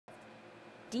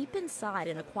Deep inside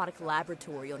an aquatic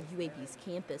laboratory on UAB's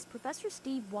campus, Professor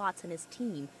Steve Watts and his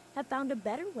team have found a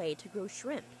better way to grow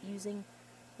shrimp using,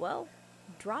 well,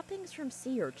 droppings from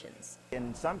sea urchins.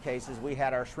 In some cases, we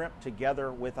had our shrimp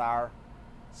together with our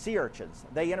sea urchins.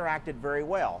 They interacted very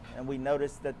well, and we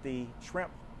noticed that the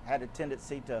shrimp had a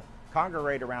tendency to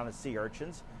congregate around the sea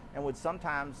urchins and would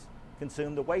sometimes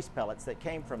consume the waste pellets that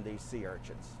came from these sea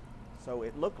urchins. So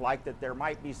it looked like that there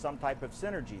might be some type of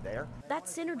synergy there. That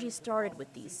synergy started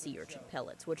with these sea urchin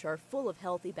pellets, which are full of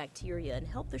healthy bacteria and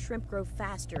help the shrimp grow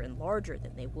faster and larger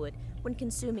than they would when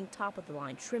consuming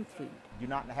top-of-the-line shrimp food. You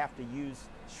do not have to use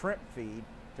shrimp feed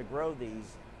to grow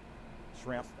these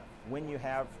shrimp when you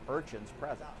have urchins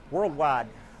present. Worldwide,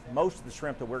 most of the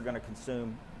shrimp that we're going to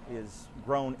consume is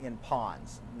grown in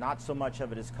ponds. Not so much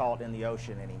of it is caught in the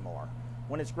ocean anymore.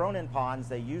 When it's grown in ponds,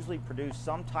 they usually produce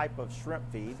some type of shrimp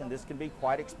feed, and this can be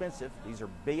quite expensive. These are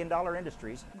billion-dollar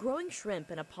industries. Growing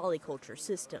shrimp in a polyculture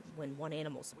system, when one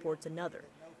animal supports another,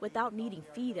 without needing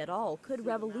feed at all, could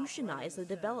revolutionize the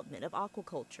development of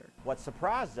aquaculture. What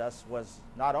surprised us was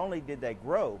not only did they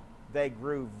grow, they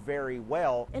grew very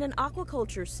well. In an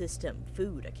aquaculture system,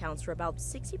 food accounts for about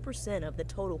 60% of the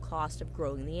total cost of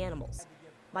growing the animals.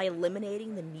 By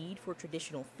eliminating the need for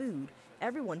traditional food,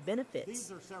 everyone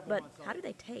benefits. But how do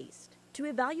they taste? To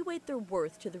evaluate their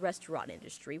worth to the restaurant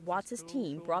industry, Watts'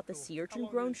 team brought the sea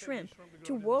urchin-grown shrimp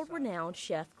to world-renowned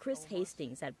chef Chris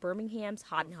Hastings at Birmingham's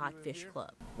Hot and Hot Fish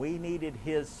Club. We needed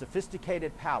his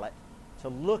sophisticated palate to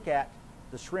look at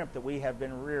the shrimp that we have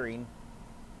been rearing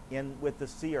in with the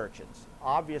sea urchins.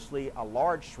 Obviously, a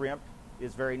large shrimp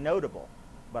is very notable,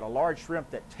 but a large shrimp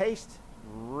that tastes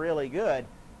really good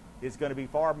is going to be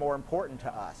far more important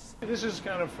to us. This is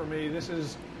kind of, for me, this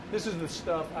is the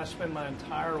stuff I spend my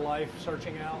entire life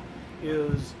searching out,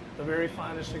 is the very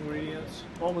finest ingredients.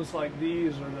 Moments like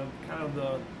these are the kind of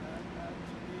the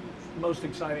most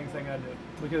exciting thing I do,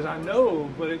 because I know,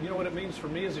 you know what it means for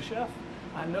me as a chef?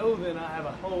 I know that I have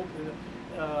a hope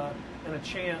and a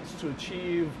chance to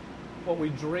achieve what we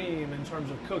dream in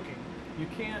terms of cooking. You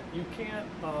can't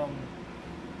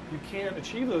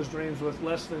achieve those dreams with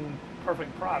less than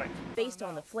perfect product. Based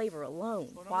on the flavor alone,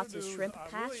 Watts' shrimp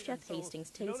passed Chef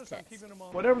Hastings' taste test.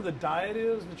 Whatever the diet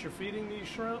is that you're feeding these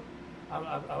shrimp,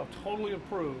 I'll totally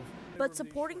approve. But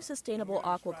supporting sustainable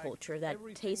aquaculture that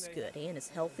tastes good and is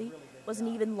healthy was an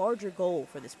even larger goal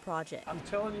for this project. I'm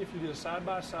telling you, if you did a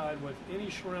side-by-side with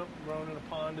any shrimp grown in a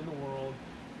pond in the world,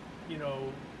 you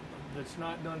know, that's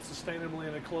not done sustainably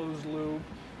in a closed loop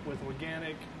with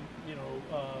organic,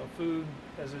 food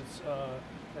as its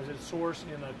source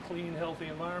in a clean, healthy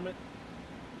environment,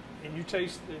 and you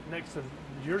taste it next to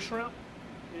your shrimp,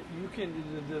 you can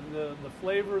the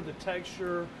flavor, the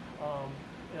texture,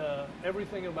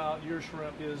 everything about your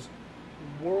shrimp is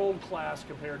world class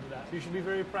compared to that. You should be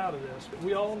very proud of this.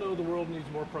 We all know the world needs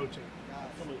more protein.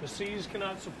 The seas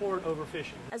cannot support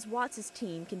overfishing. As Watts'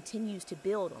 team continues to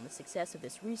build on the success of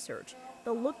this research,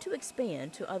 they'll look to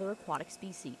expand to other aquatic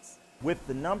species. With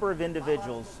the number of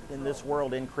individuals in this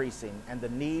world increasing and the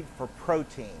need for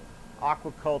protein,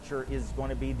 aquaculture is going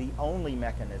to be the only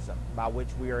mechanism by which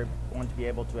we are going to be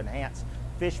able to enhance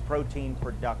fish protein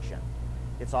production.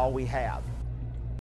 It's all we have.